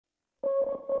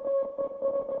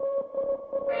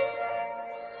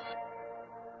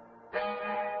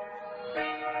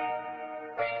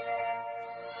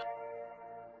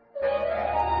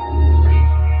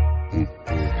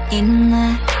In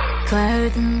the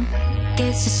garden,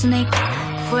 there's a snake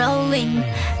crawling.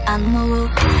 I'm a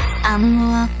walk,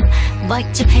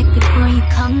 like to pick the green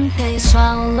conte.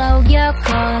 Swallow your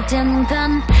golden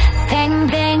gun, bang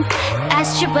bang.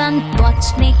 As you run,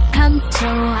 watch me come to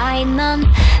I none.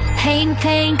 Pain,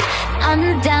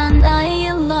 I'm down. Lie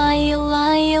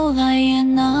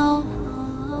now.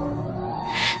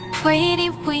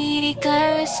 Pretty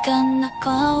girl's gonna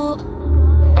go.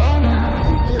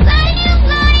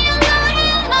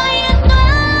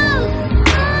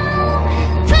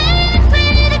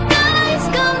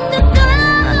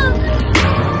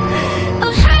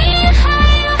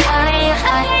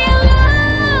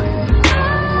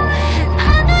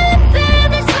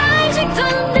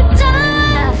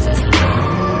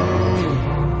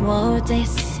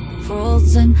 This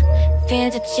frozen,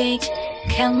 feel the change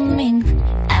coming.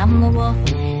 I'm a walk,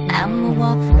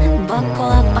 buckle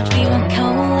up, but we are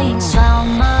calling.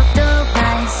 Some of the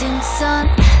rising sun,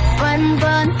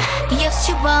 burn. Yes,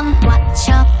 you want watch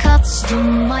your cuts to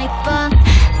my bun.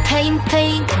 Pain,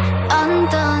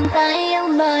 undone. Lie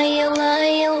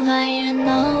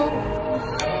now.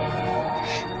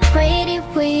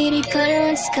 Pretty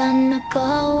girl's gonna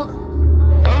go.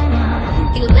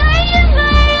 You lie.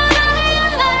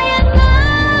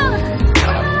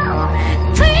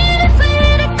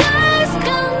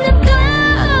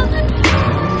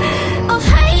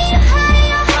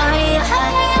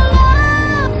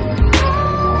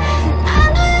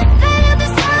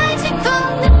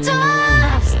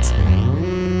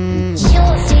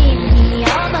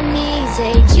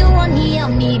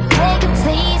 Me, beg you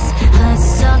please.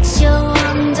 Such a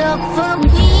wonderful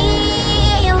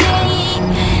feeling.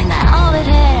 Now it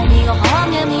had you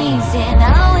on your knees, and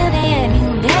now it had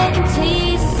you, beg you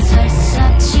please.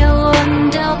 Such a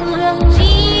wonderful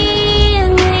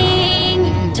feeling.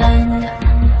 Done.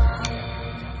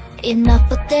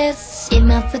 Enough of this,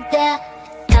 enough of that.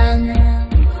 Done.